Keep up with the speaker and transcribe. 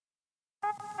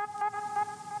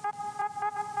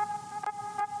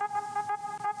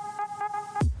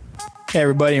Hey,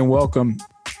 everybody, and welcome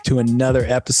to another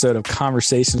episode of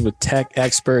Conversations with Tech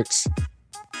Experts.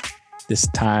 This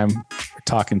time, we're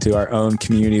talking to our own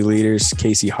community leaders,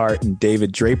 Casey Hart and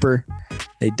David Draper.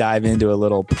 They dive into a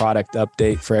little product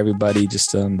update for everybody,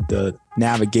 just on the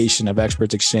navigation of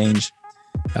Experts Exchange.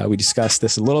 We discussed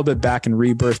this a little bit back in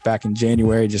Rebirth, back in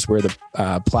January, just where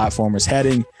the platform was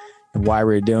heading and why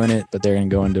we were doing it. But they're going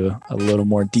to go into a little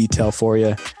more detail for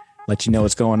you, let you know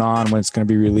what's going on, when it's going to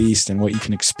be released, and what you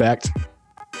can expect.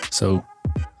 So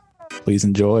please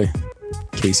enjoy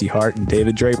Casey Hart and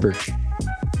David Draper.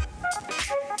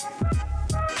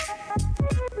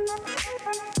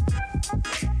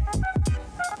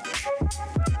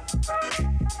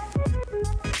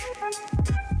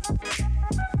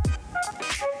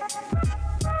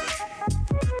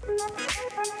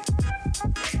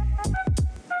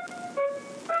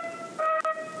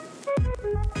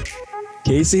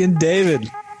 Casey and David,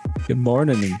 good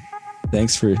morning, and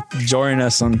thanks for joining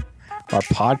us on our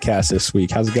podcast this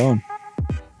week. How's it going?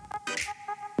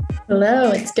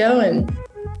 Hello, it's going.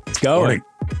 It's going.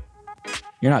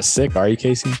 You're not sick, are you,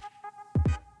 Casey?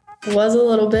 It was a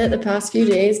little bit the past few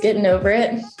days, getting over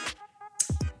it.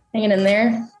 Hanging in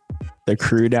there. The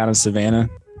crew down in Savannah.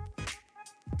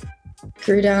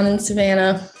 Crew down in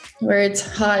Savannah, where it's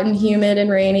hot and humid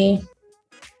and rainy.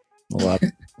 Love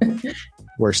it.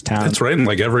 Worst town. It's raining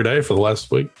like every day for the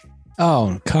last week.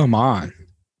 Oh, come on.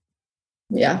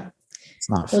 Yeah. It's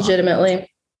not fun. Legitimately.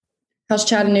 How's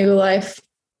Chattanooga life?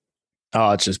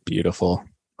 Oh, it's just beautiful.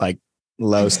 Like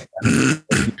low.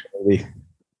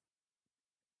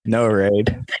 No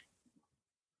raid.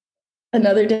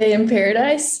 Another day in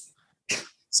paradise?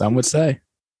 Some would say.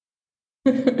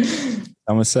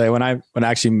 Some would say when I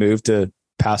actually moved to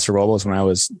Paso Robles when I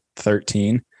was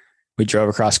 13, we drove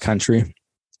across country.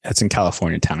 It's in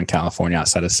California, town in California,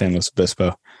 outside of San Luis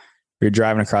Obispo. We were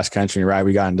driving across country, right?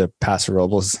 We got into Paso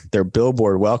Robles. Their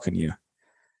billboard welcome you.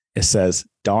 It says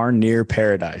 "darn near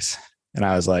paradise," and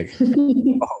I was like,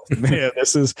 "Oh man,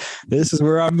 this is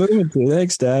where I'm moving to."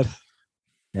 Thanks, Dad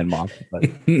and Mom, but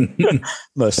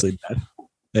mostly Dad.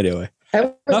 Anyway,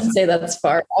 I wouldn't say that's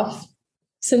far off.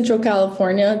 Central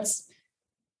California, it's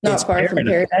not far from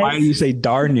paradise. Why do you say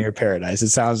 "darn near paradise"? It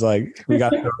sounds like we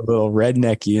got a little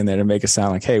rednecky in there to make it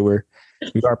sound like, "Hey, we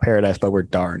are paradise, but we're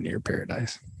darn near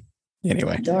paradise."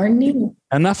 Anyway, darn near.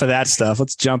 Enough of that stuff.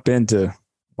 Let's jump into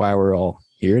why we're all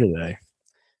here today.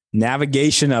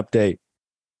 Navigation update.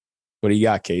 What do you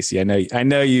got, Casey? I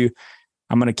know you.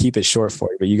 I'm going to keep it short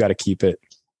for you, but you got to keep it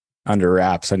under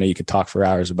wraps. I know you could talk for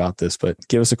hours about this, but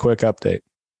give us a quick update.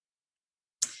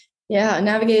 Yeah,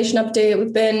 navigation update.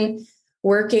 We've been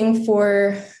working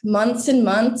for months and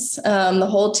months. The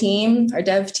whole team, our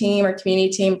dev team, our community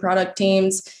team, product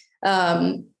teams.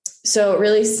 So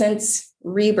really since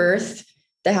Rebirth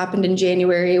that happened in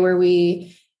January, where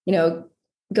we,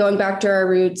 going back to our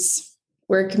roots,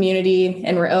 we're a community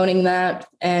and we're owning that.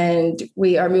 And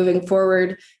we are moving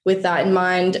forward with that in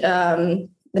mind. The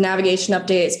navigation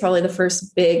update is probably the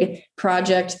first big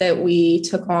project that we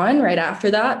took on right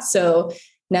after that. So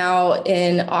now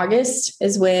in August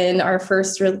is when our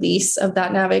first release of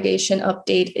that navigation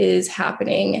update is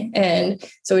happening. And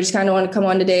so we just kind of want to come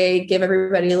on today, give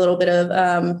everybody a little bit of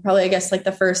probably, I guess, like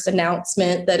the first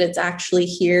announcement that it's actually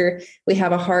here. We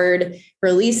have a hard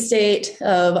release date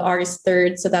of August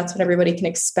 3rd. So that's when everybody can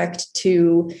expect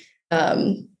to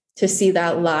see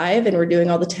that live. And we're doing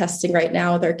all the testing right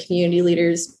now with our community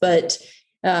leaders. But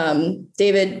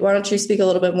David, why don't you speak a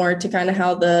little bit more to kind of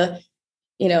how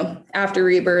after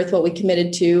Rebirth, what we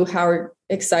committed to, how we're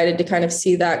excited to kind of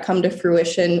see that come to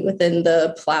fruition within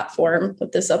the platform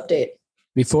with this update.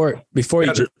 Before you,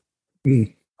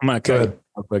 I'm going to cut it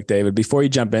real quick, David. Before you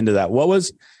jump into that,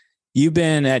 you've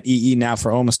been at EE now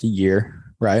for almost a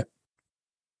year, right?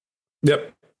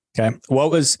 Yep. Okay.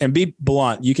 And be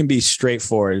blunt, you can be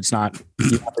straightforward. It's not,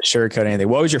 you don't have to sugarcoat anything.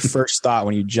 What was your first thought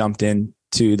when you jumped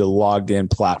into the logged in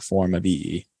platform of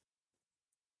EE?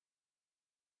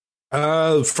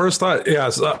 First thought,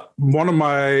 yes. One of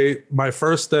my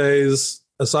first days,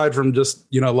 aside from just,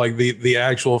 like the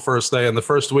actual first day and the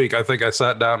first week, I think I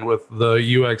sat down with the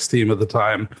UX team at the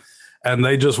time and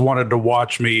they just wanted to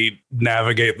watch me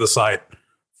navigate the site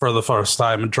for the first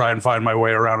time and try and find my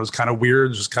way around. It was kind of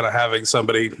weird, just kind of having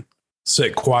somebody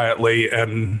sit quietly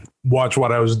and watch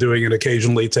what I was doing and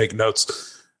occasionally take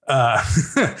notes.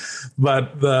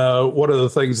 But one of the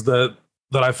things that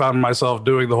I found myself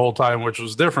doing the whole time, which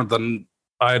was different than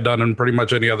I had done in pretty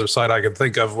much any other site I could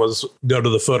think of, was go to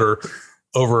the footer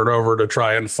over and over to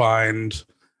try and find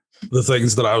the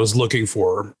things that I was looking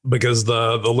for, because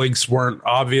the links weren't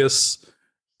obvious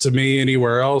to me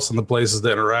anywhere else, and the places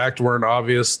to interact weren't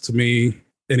obvious to me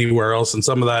anywhere else. And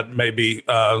some of that may be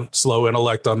slow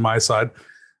intellect on my side.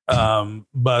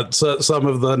 But some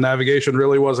of the navigation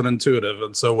really wasn't intuitive.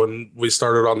 And so when we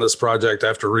started on this project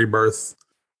after Rebirth,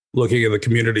 looking at the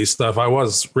community stuff, I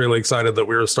was really excited that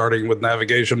we were starting with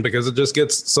navigation, because it just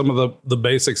gets some of the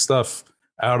basic stuff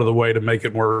out of the way to make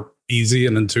it more easy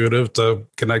and intuitive to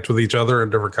connect with each other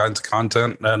and different kinds of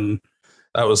content. And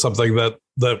that was something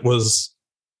that was,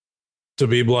 to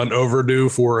be blunt, overdue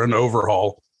for an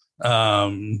overhaul.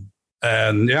 And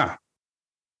yeah.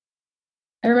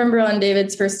 I remember on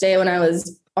David's first day when I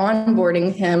was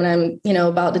onboarding him and I'm,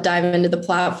 about to dive into the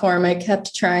platform, I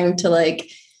kept trying to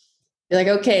be like,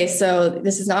 okay, so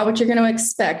this is not what you're going to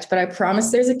expect, but I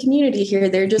promise there's a community here.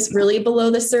 They're just really below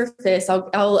the surface.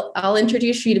 I'll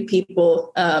introduce you to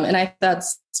people. And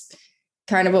that's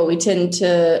kind of what we tend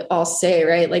to all say,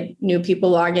 right? Like, new people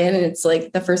log in and it's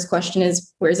like, the first question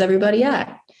is, where's everybody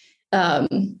at?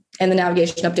 And the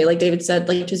navigation update, like David said,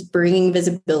 like just bringing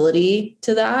visibility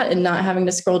to that and not having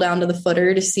to scroll down to the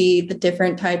footer to see the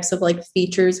different types of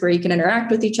features where you can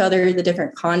interact with each other, the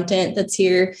different content that's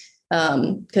here.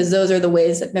 Because those are the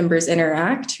ways that members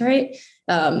interact, right?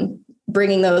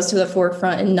 Bringing those to the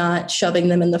forefront and not shoving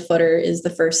them in the footer is the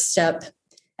first step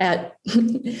at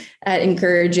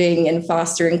encouraging and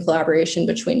fostering collaboration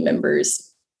between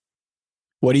members.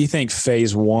 What do you think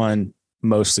phase one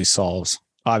mostly solves?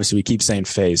 Obviously, we keep saying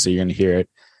phase, so you're going to hear it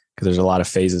because there's a lot of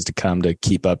phases to come to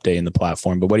keep updating the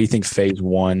platform. But what do you think phase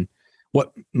one? Let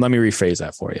me rephrase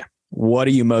that for you. What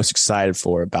are you most excited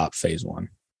for about phase one?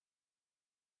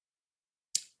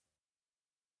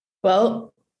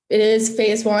 Well, it is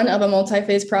phase one of a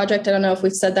multi-phase project. I don't know if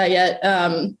we've said that yet,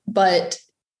 but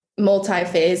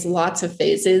multi-phase, lots of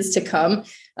phases to come.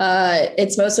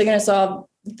 It's mostly going to solve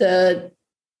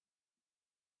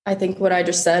I think what I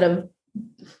just said, of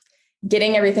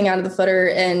getting everything out of the footer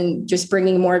and just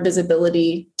bringing more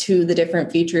visibility to the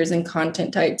different features and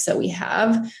content types that we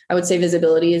have. I would say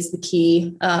visibility is the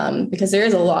key, because there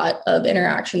is a lot of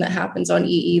interaction that happens on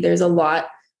EE. There's a lot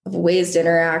of ways to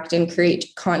interact and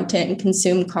create content and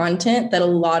consume content that a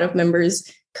lot of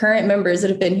current members that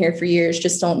have been here for years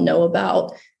just don't know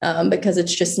about, because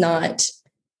it's just not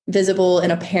visible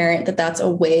and apparent that that's a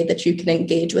way that you can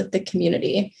engage with the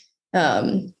community.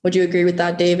 Would you agree with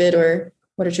that, David, or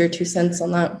what is your 2 cents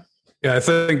on that? Yeah, I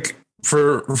think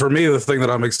for me, the thing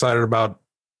that I'm excited about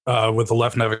with the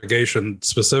left navigation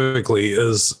specifically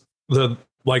is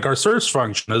our search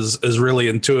function is really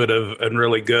intuitive and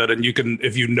really good. And you can,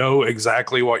 if you know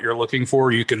exactly what you're looking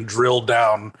for, you can drill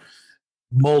down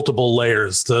multiple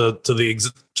layers to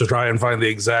try and find the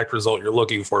exact result you're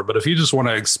looking for. But if you just want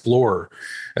to explore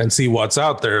and see what's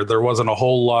out there, there wasn't a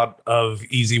whole lot of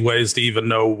easy ways to even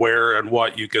know where and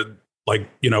what you could,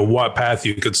 what path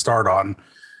you could start on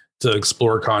to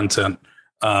explore content.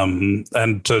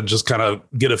 And to just kind of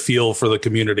get a feel for the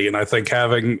community. And I think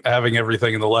having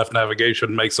everything in the left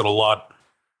navigation makes it a lot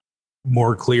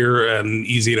more clear and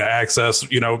easy to access,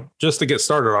 just to get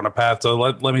started on a path to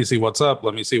let me see what's up.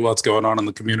 Let me see what's going on in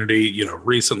the community,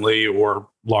 recently or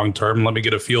long term. Let me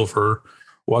get a feel for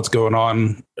what's going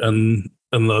on in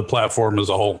the platform as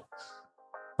a whole.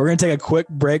 We're going to take a quick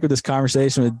break with this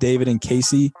conversation with David and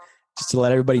Casey, just to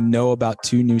let everybody know about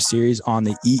 2 new series on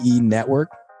the EE network.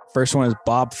 First one is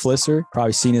Bob Flisser.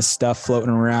 Probably seen his stuff floating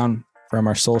around from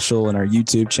our social and our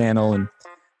YouTube channel and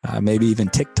maybe even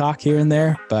TikTok here and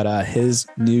there. But his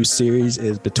new series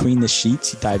is Between the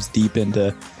Sheets. He dives deep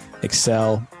into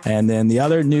Excel. And then the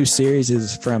other new series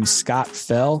is from Scott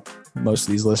Fell. Most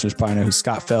of these listeners probably know who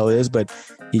Scott Fell is, but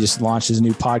he just launched his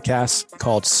new podcast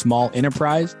called Small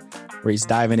Enterprise, where he's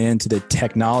diving into the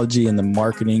technology and the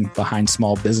marketing behind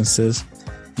small businesses.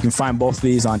 You can find both of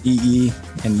these on EE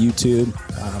and YouTube.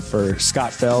 For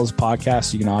Scott Fell's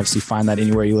podcast, you can obviously find that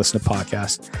anywhere you listen to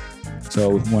podcasts.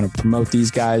 So we want to promote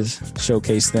these guys,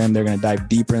 showcase them. They're going to dive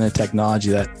deeper into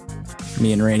technology that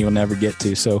me and Randy will never get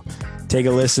to. So take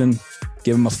a listen,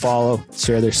 give them a follow,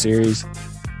 share their series,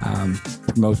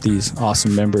 promote these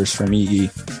awesome members from EE.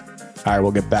 All right,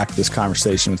 we'll get back to this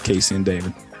conversation with Casey and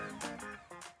David.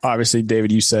 Obviously,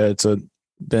 David, you said it's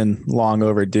been long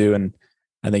overdue, and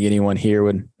I think anyone here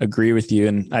would agree with you.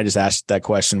 And I just asked that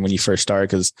question when you first started,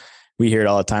 because we hear it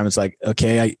all the time. It's like,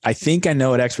 okay, I think I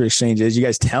know what Expert Exchange is. You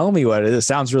guys tell me what it is. It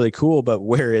sounds really cool, but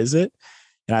where is it?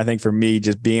 And I think for me,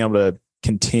 just being able to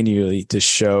continually to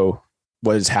show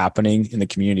what is happening in the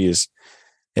community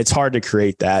it's hard to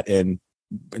create that. And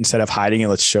instead of hiding it,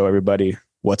 let's show everybody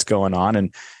what's going on.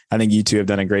 And I think you two have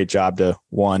done a great job to,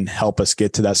 one, help us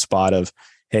get to that spot of,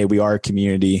 hey, we are a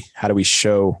community. How do we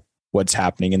show what's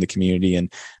happening in the community?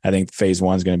 And I think phase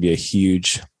one is going to be a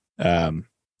huge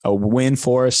a win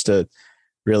for us to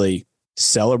really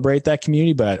celebrate that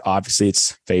community, but obviously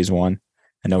it's phase one.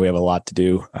 I know we have a lot to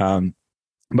do.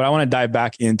 But I want to dive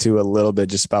back into a little bit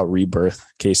just about Rebirth.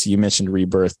 Casey, you mentioned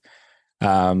Rebirth.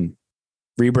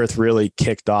 Rebirth really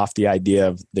kicked off the idea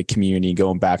of the community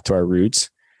going back to our roots.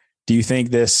 Do you think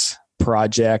this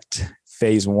project,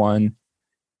 phase one,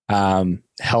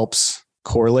 helps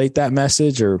correlate that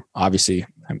message? Or obviously,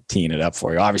 I'm teeing it up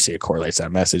for you. Obviously, it correlates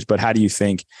that message, but how do you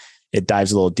think it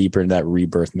dives a little deeper into that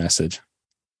Rebirth message?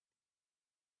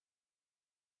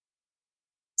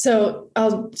 So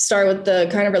I'll start with the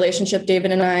kind of relationship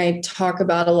David and I talk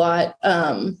about a lot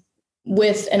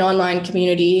with an online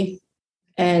community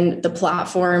and the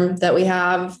platform that we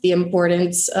have, the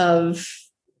importance of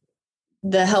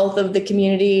the health of the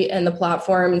community and the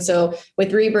platform. And so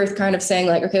with Rebirth kind of saying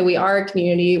like, okay, we are a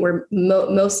community. We're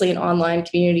mostly an online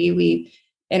community. We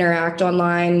interact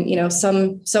online,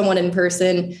 somewhat in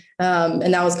person.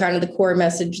 And that was kind of the core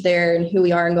message there and who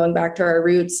we are and going back to our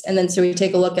roots. And then so we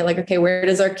take a look at like, okay, where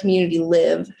does our community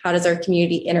live? How does our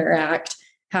community interact?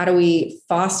 How do we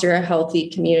foster a healthy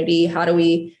community? How do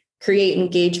we create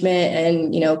engagement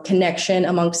and, connection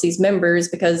amongst these members?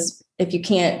 Because if you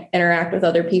can't interact with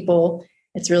other people,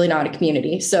 it's really not a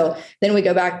community. So then we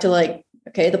go back to like,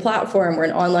 okay, the platform, we're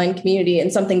an online community.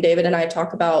 And something David and I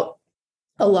talk about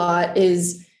a lot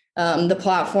is the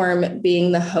platform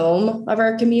being the home of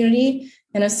our community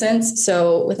in a sense.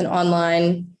 So with an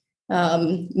online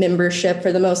membership,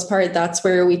 for the most part, that's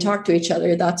where we talk to each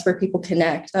other. That's where people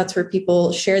connect. That's where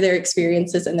people share their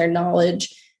experiences and their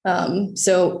knowledge.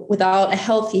 So without a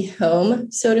healthy home,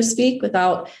 so to speak,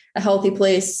 without a healthy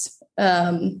place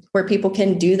where people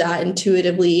can do that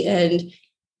intuitively and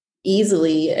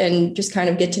easily and just kind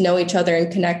of get to know each other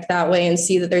and connect that way and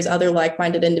see that there's other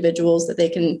like-minded individuals that they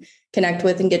can connect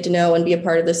with and get to know and be a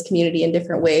part of this community in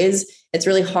different ways. It's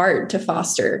really hard to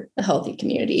foster a healthy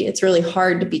community. It's really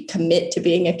hard to commit to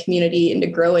being a community and to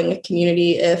growing a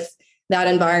community if that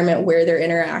environment where they're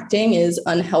interacting is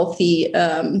unhealthy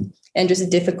and just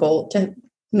difficult to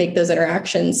make those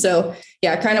interactions. So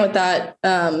yeah, kind of with that,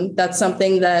 that's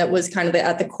something that was kind of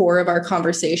at the core of our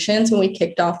conversations when we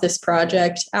kicked off this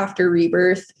project after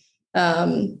Rebirth.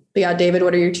 But yeah, David,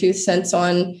 what are your 2 cents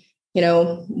on,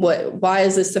 why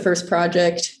is this the first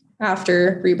project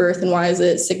after Rebirth and why is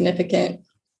it significant?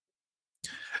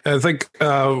 I think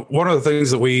one of the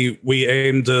things that we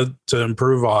aim to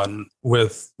improve on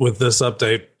with this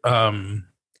update,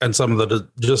 and some of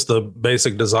the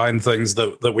basic design things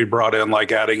that we brought in,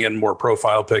 like adding in more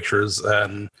profile pictures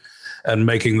and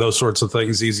making those sorts of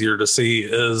things easier to see,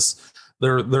 is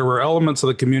there were elements of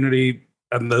the community.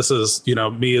 And this is,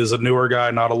 me as a newer guy,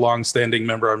 not a long-standing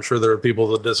member. I'm sure there are people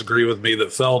that disagree with me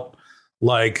that felt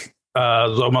like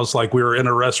almost like we were in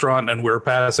a restaurant and we were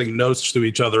passing notes to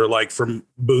each other, like from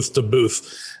booth to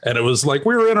booth. And it was like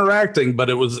we were interacting, but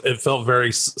it felt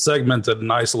very segmented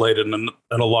and isolated in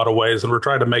a lot of ways. And we're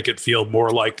trying to make it feel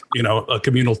more like, a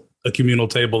communal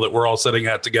table that we're all sitting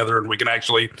at together and we can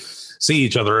actually see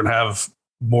each other and have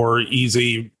more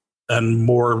easy and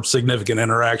more significant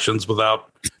interactions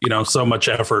without, so much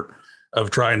effort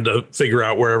of trying to figure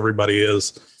out where everybody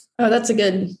is. Oh, that's a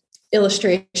good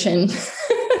illustration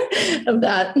of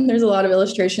that. There's a lot of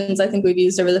illustrations I think we've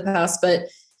used over the past, but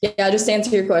yeah, just to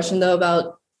answer your question though,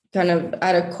 about kind of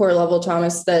at a core level,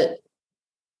 Thomas, that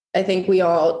I think we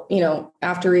all,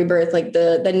 after Rebirth, like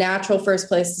the natural first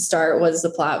place to start was the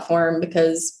platform,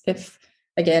 because if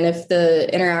the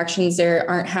interactions there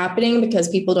aren't happening because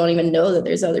people don't even know that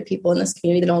there's other people in this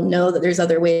community, they don't know that there's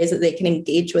other ways that they can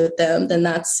engage with them, then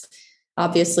that's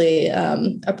obviously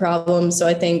a problem. So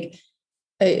I think,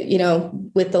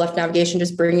 with the left navigation,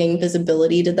 just bringing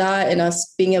visibility to that and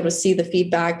us being able to see the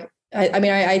feedback.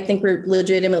 I think we're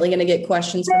legitimately going to get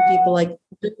questions from people like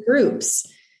groups.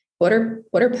 What are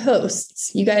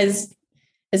posts? You guys,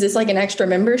 is this like an extra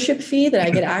membership fee that I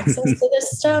get access to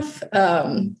this stuff?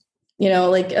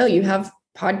 Like, oh, you have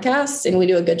podcasts, and we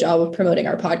do a good job of promoting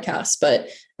our podcasts, but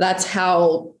that's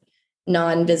how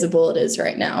non-visible it is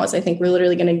right now. Is I think we're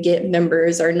literally going to get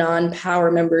members or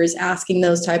non-power members asking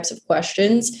those types of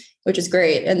questions, which is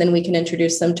great. And then we can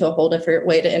introduce them to a whole different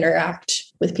way to interact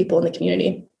with people in the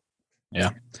community.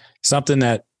 Yeah. Something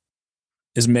that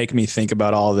is making me think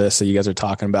about all this that you guys are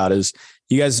talking about is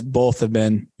you guys both have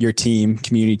been, your team,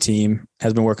 community team,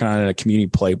 has been working on a community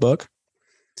playbook.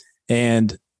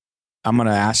 And I'm going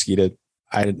to ask you to,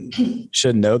 I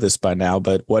should know this by now,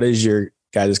 but what is your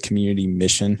guys' community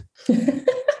mission?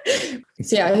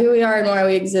 So yeah, who we are and why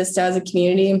we exist as a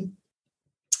community.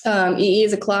 EE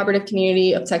is a collaborative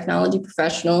community of technology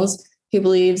professionals who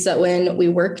believes that when we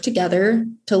work together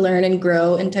to learn and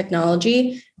grow in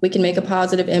technology, we can make a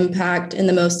positive impact in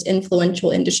the most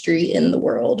influential industry in the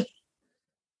world.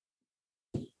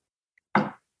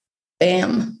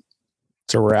 Bam.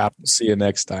 It's a wrap. See you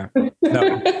next time. No,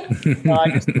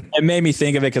 it made me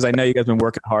think of it because I know you guys have been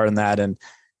working hard on that. And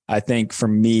I think for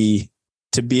me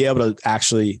to be able to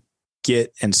actually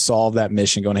get and solve that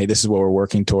mission going, hey, this is what we're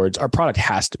working towards. Our product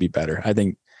has to be better. I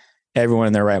think everyone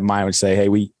in their right mind would say, hey,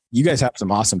 you guys have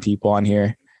some awesome people on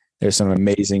here. There's some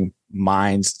amazing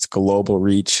minds. It's global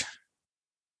reach.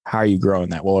 How are you growing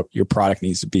that? Well, your product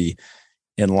needs to be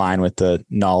in line with the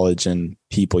knowledge and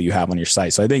people you have on your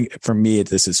site. So I think for me,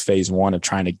 this is phase one of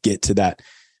trying to get to that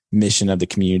mission of the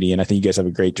community. And I think you guys have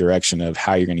a great direction of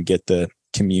how you're going to get the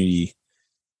community,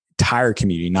 entire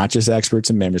community, not just experts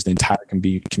and members, the entire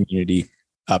community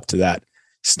up to that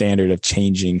standard of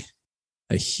changing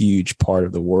a huge part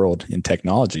of the world in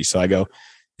technology. So I go,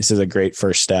 this is a great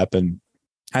first step. And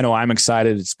I know I'm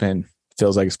excited.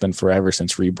 Feels like it's been forever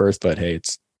since Rebirth, but hey,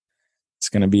 it's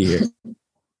going to be here.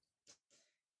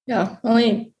 Yeah.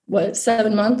 Only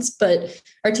 7 months, but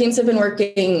our teams have been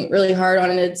working really hard on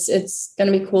it. It's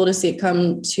going to be cool to see it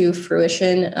come to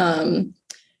fruition.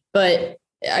 But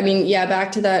I mean, yeah,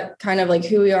 back to that kind of like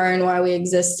who we are and why we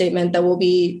exist statement that we'll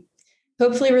be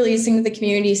hopefully releasing to the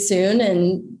community soon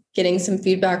and getting some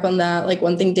feedback on that. Like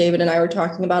one thing David and I were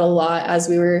talking about a lot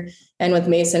and with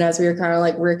Mason, as we were kind of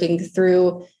like working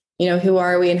through, who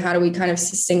are we and how do we kind of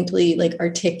succinctly like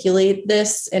articulate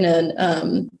this in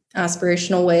an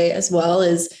aspirational way as well,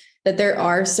 is that there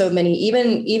are so many,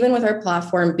 even with our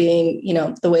platform being,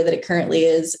 the way that it currently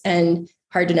is and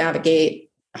hard to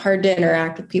navigate, hard to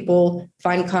interact with people,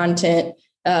 find content.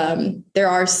 There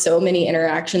are so many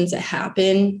interactions that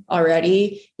happen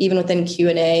already, even within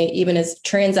Q&A, even as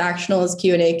transactional as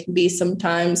Q&A can be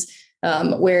sometimes,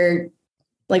 where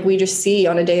like we just see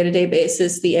on a day-to-day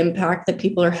basis the impact that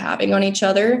people are having on each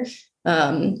other.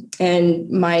 And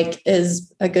Mike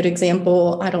is a good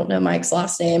example. I don't know Mike's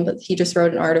last name, but he just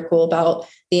wrote an article about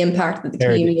the impact that the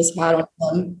community has had on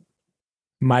him.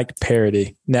 Mike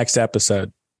Parody, next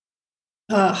episode.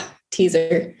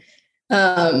 Teaser.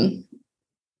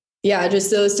 Yeah,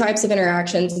 just those types of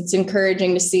interactions. It's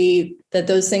encouraging to see that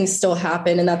those things still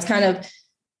happen. And that's kind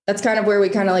of where we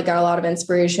kind of like got a lot of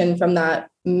inspiration from that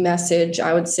message.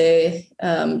 I would say,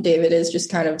 David, is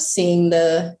just kind of seeing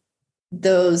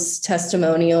those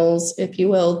testimonials, if you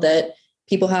will, that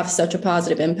people have such a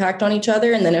positive impact on each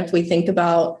other. And then if we think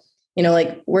about,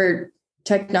 like we're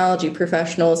technology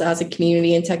professionals as a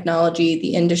community in technology,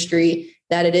 the industry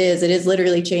that it is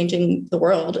literally changing the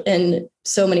world in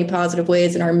so many positive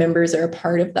ways. And our members are a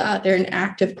part of that. They're an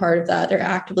active part of that. They're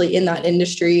actively in that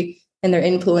industry and they're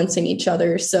influencing each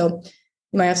other. So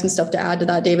you might have some stuff to add to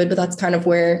that, David, but that's kind of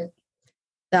where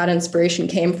that inspiration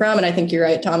came from. And I think you're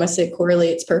right, Thomas, it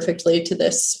correlates perfectly to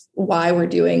this, why we're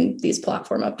doing these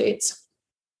platform updates.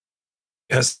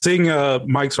 Yeah, seeing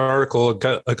Mike's article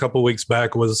a couple of weeks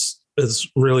back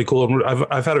is really cool.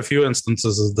 I've had a few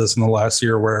instances of this in the last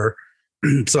year where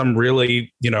some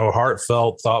really,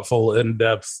 heartfelt, thoughtful,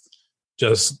 in-depth,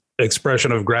 just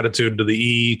expression of gratitude to the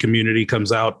EE community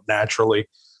comes out naturally.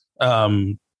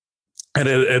 And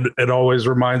it always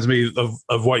reminds me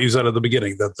of what you said at the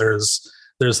beginning, that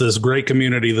there's this great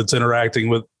community that's interacting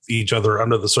with each other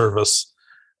under the surface.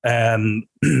 And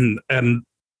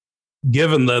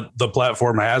given that the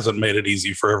platform hasn't made it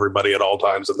easy for everybody at all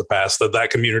times in the past, that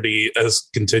community has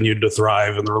continued to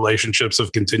thrive and the relationships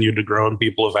have continued to grow and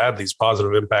people have had these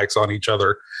positive impacts on each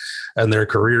other and their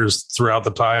careers throughout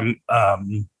the time,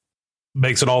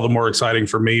 makes it all the more exciting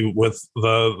for me with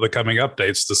the coming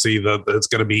updates to see that it's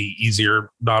going to be easier,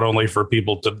 not only for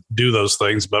people to do those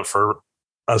things, but for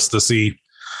us to see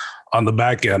on the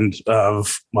back end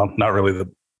of, well, not really the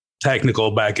technical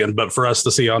back end, but for us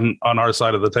to see on our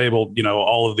side of the table,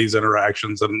 all of these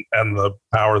interactions and the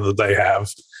power that they have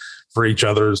for each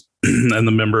other's and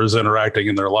the members interacting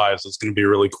in their lives. It's going to be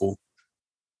really cool.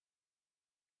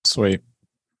 Sweet.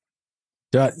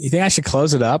 You think I should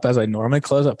close it up as I normally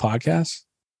close up podcasts?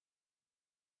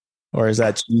 Or is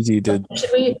that cheesy to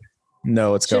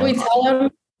know what's going on? Should we tell them?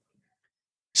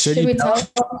 Should we tell them?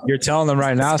 You're telling them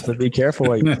right now, so be careful.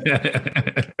 Should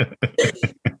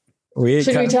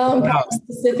we tell them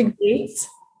specific dates?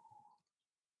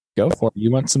 Go for it.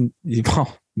 You want some?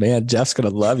 Oh, man, Jeff's gonna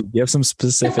love you. Give some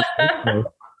specific.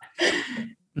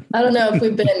 I don't know if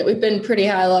we've been pretty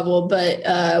high level,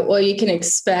 but what you can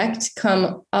expect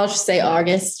come, I'll just say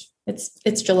August.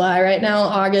 It's July right now.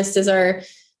 August is our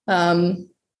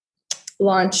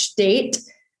launch date.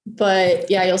 But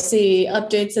yeah, you'll see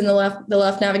updates in the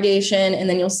left navigation, and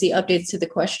then you'll see updates to the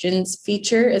questions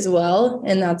feature as well.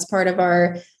 And that's part of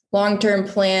our long-term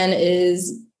plan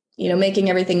is, making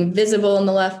everything visible in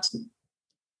the left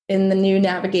in the new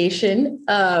navigation.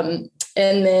 And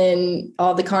then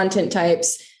all the content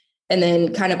types, and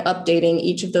then kind of updating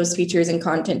each of those features and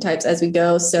content types as we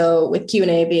go. So with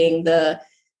Q&A being the,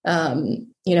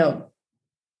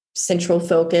 central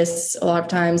focus a lot of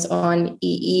times on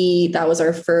EE, that was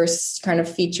our first kind of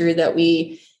feature that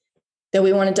we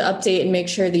wanted to update and make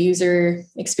sure the user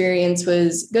experience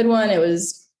was a good one. It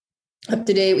was up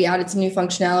to date. We added some new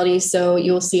functionality. So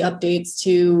you'll see updates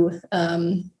to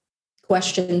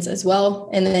questions as well.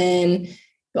 And then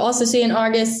you'll also see in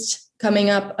August coming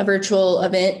up a virtual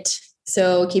event.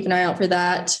 So keep an eye out for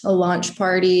that, a launch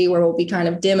party where we'll be kind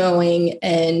of demoing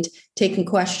and taking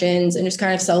questions and just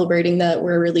kind of celebrating that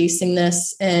we're releasing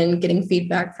this and getting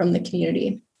feedback from the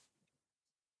community.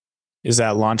 Is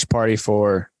that launch party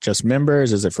for just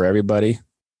members? Is it for everybody?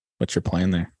 What's your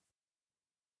plan there?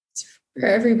 It's for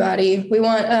everybody. We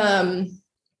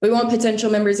want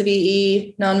potential members of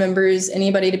EE, non-members,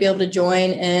 anybody to be able to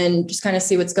join and just kind of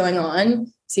see what's going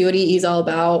on, see what EE is all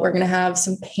about. We're going to have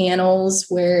some panels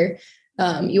where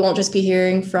you won't just be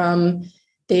hearing from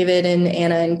David and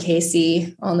Anna and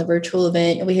Casey on the virtual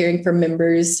event. You'll be hearing from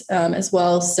members as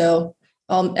well. So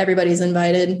everybody's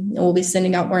invited, and we'll be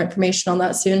sending out more information on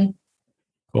that soon.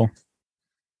 Cool.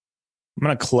 I'm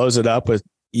going to close it up with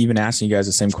even asking you guys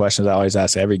the same questions I always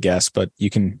ask every guest, but you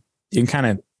can kind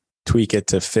of tweak it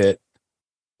to fit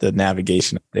the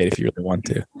navigation update if you really want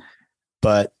to.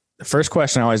 But the first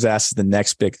question I always ask is the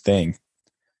next big thing.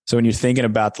 So when you're thinking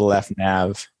about the left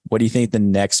nav, what do you think the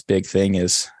next big thing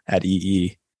is at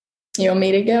EE? You want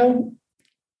me to go?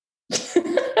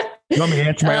 You want me to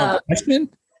answer my own question?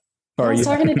 Or I was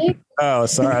talking to Dave. Oh,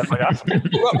 sorry. I was like,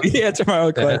 you want me to answer my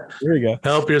own question? Here we go.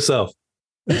 Help yourself.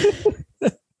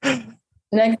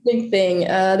 Next big thing.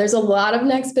 There's a lot of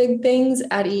next big things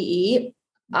at EE.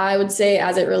 I would say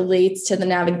as it relates to the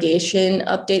navigation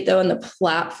update, though, in the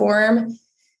platform,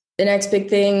 the next big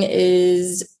thing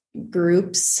is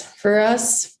groups for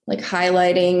us, like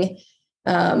highlighting.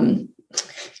 A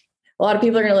lot of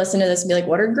people are going to listen to this and be like,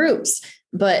 what are groups?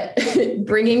 But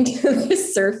bringing to the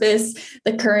surface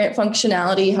the current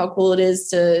functionality, how cool it is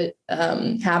to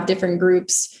have different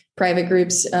groups, private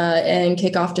groups, and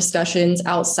kick off discussions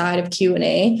outside of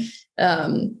Q&A.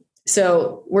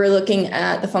 So we're looking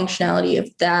at the functionality of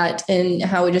that and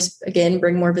how we just, again,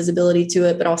 bring more visibility to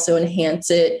it, but also enhance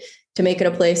it to make it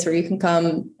a place where you can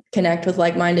come connect with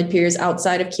like-minded peers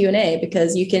outside of Q&A,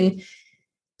 because you can,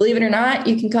 believe it or not,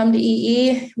 you can come to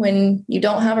EE when you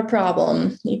don't have a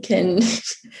problem. You can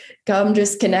come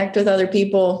just connect with other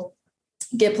people,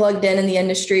 get plugged in the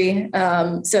industry.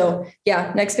 So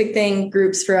yeah, next big thing,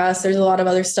 groups for us. There's a lot of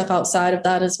other stuff outside of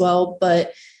that as well,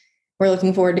 but we're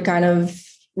looking forward to kind of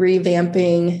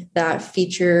revamping that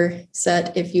feature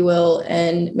set, if you will,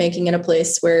 and making it a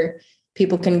place where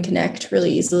people can connect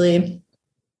really easily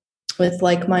with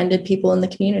like-minded people in the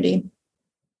community.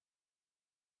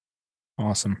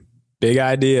 Awesome. Big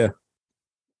idea.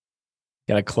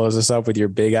 Got to close this up with your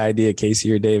big idea, Casey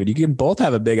or David. You can both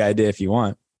have a big idea if you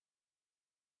want.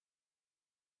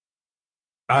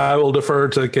 I will defer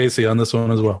to Casey on this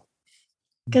one as well.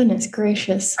 Goodness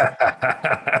gracious.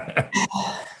 The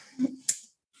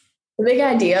big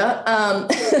idea.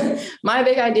 My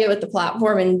big idea with the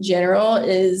platform in general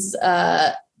is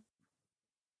that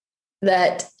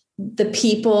the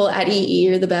people at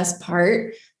EE are the best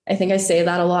part. I think I say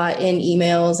that a lot in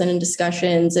emails and in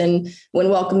discussions and when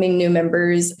welcoming new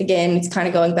members. Again, it's kind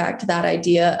of going back to that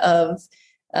idea of,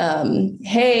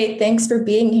 hey, thanks for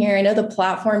being here. I know the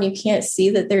platform, you can't see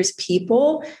that there's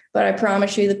people, but I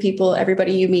promise you the people,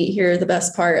 everybody you meet here are the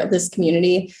best part of this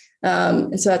community.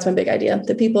 And so that's my big idea.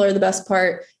 The people are the best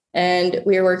part. And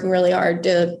we are working really hard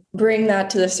to bring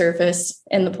that to the surface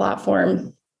in the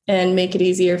platform and make it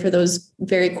easier for those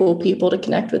very cool people to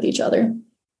connect with each other.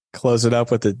 Close it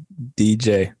up with the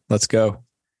DJ. Let's go.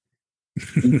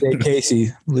 DJ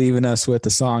Casey leaving us with the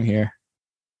song here.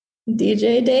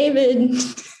 DJ David.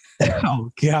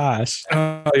 Oh, gosh.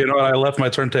 You know what? I left my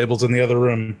turntables in the other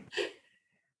room.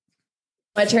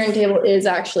 My turntable is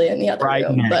actually in the other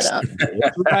room, next.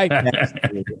 But right next.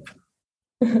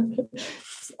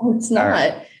 It's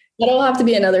not. That'll have to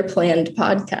be another planned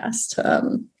podcast.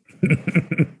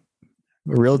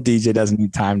 A real DJ doesn't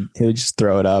need time. He'll just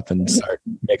throw it up and start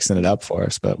mixing it up for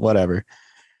us, but whatever.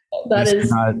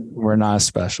 We're not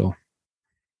special.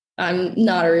 I'm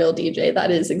not a real DJ. That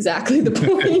is exactly the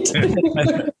point.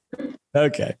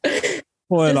 Okay. Just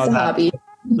a hobby.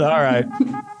 All right.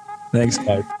 Thanks,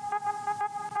 guys.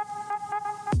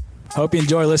 Hope you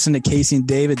enjoy listening to Casey and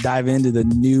David dive into the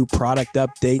new product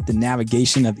update, the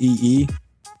navigation of EE.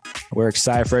 We're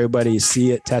excited for everybody to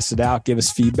see it, test it out, give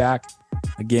us feedback.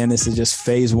 Again, this is just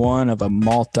phase one of a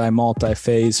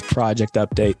multi-phase project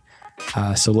update.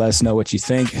 So let us know what you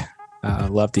think.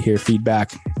 Love to hear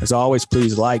feedback. As always,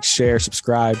 please like, share,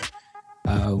 subscribe.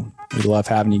 We love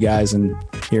having you guys and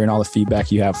hearing all the feedback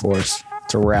you have for us.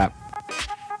 It's a wrap.